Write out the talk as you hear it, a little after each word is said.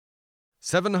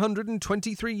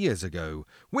723 years ago,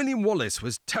 William Wallace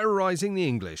was terrorising the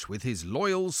English with his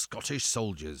loyal Scottish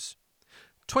soldiers.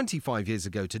 25 years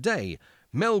ago today,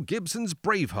 Mel Gibson's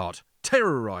Braveheart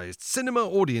terrorised cinema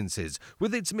audiences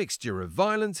with its mixture of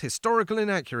violence, historical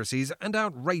inaccuracies and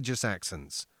outrageous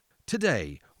accents.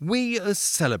 Today, we are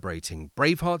celebrating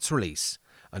Braveheart's release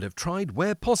and have tried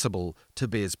where possible to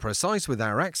be as precise with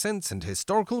our accents and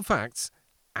historical facts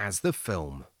as the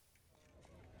film.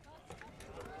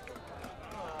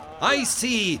 I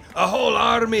see a whole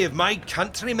army of my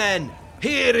countrymen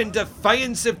here in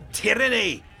defiance of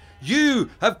tyranny. You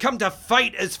have come to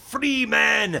fight as free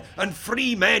men, and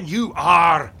free men you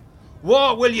are.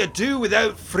 What will you do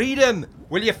without freedom?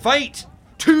 Will you fight?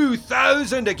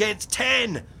 2,000 against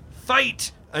 10.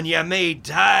 Fight, and you may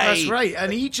die. That's right,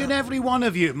 and each and every one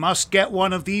of you must get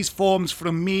one of these forms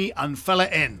from me and fill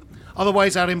it in.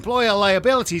 Otherwise, our employer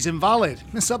liability is invalid.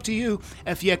 It's up to you.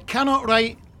 If you cannot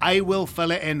write, I will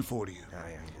fill it in for you.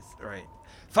 Right.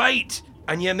 Fight,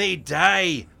 and you may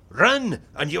die. Run,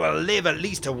 and you will live at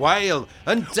least a while,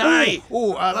 and die.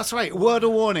 That's right. Word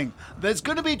of warning. There's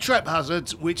going to be trip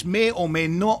hazards which may or may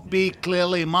not be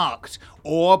clearly marked,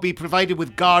 or be provided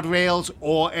with guardrails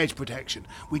or edge protection.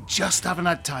 We just haven't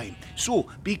had time. So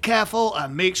be careful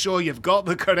and make sure you've got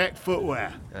the correct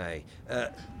footwear. Aye.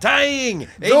 Dying!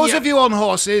 Those of you on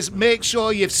horses, make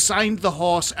sure you've signed the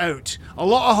horse out. A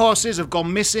lot of horses have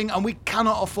gone missing, and we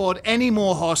cannot afford any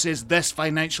more horses this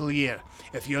financial year.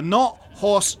 If you're not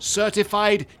horse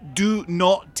certified, do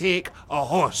not take a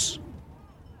horse.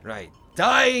 Right.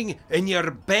 Dying in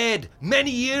your bed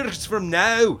many years from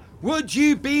now. Would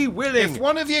you be willing? If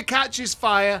one of you catches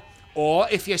fire, or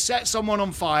if you set someone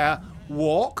on fire,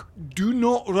 walk, do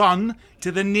not run,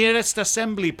 to the nearest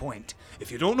assembly point.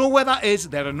 If you don't know where that is,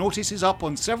 there are notices up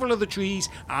on several of the trees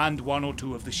and one or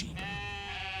two of the sheep.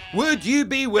 Would you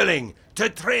be willing to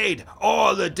trade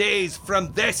all the days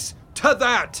from this to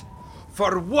that?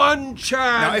 For one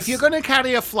chance. Now, if you're going to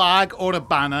carry a flag or a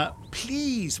banner,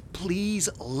 please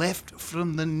lift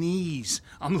from the knees.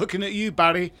 I'm looking at you,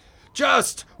 Barry.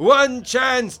 Just one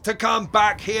chance to come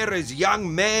back here as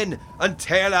young men and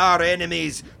tell our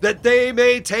enemies that they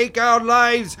may take our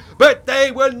lives, but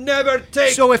they will never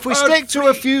take. So if we stick to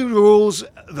a few rules,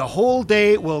 the whole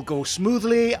day will go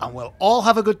smoothly and we'll all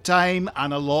have a good time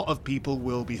and a lot of people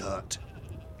will be hurt.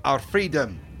 Our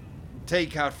freedom.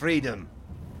 Take our freedom.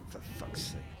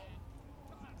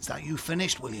 Is that you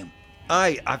finished, William?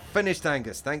 Aye, I've finished,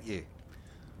 Angus, thank you.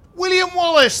 William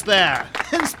Wallace there!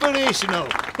 Inspirational!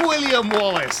 William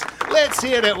Wallace! Let's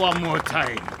hear it one more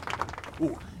time.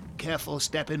 Oh, careful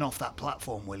stepping off that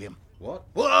platform, William. What?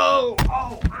 Whoa!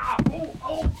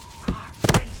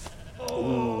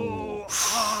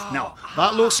 Now,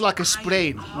 that looks like a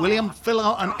sprain. William, fill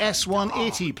out an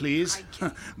S180, please.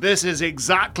 This is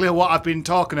exactly what I've been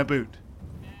talking about.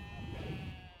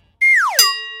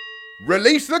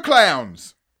 Release the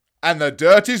clowns, and the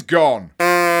dirt is gone.